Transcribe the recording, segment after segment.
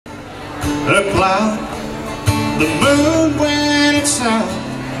a cloud, the moon when it's out.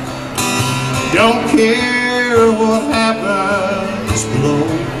 Don't care what happens below.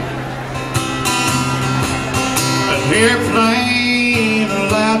 An airplane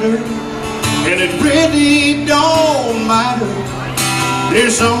louder, and it really don't matter.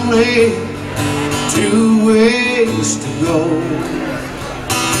 There's only two ways to go: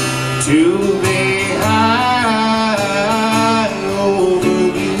 to be high over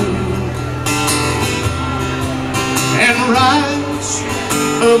you and rise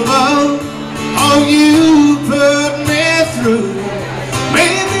above all you put me through.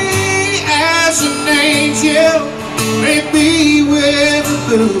 Maybe as an angel, maybe with the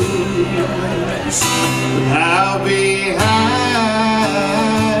blues, but I'll be high,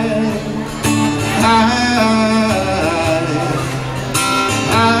 high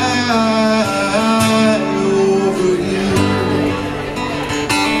over you.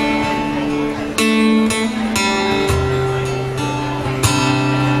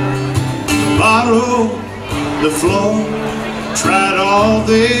 Borrow the floor, tried all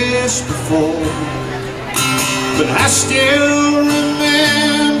this before, but I still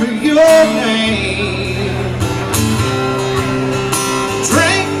remember your name.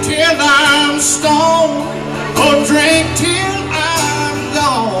 Drink till I'm stoned, or drink till I'm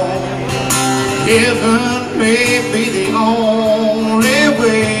gone. Heaven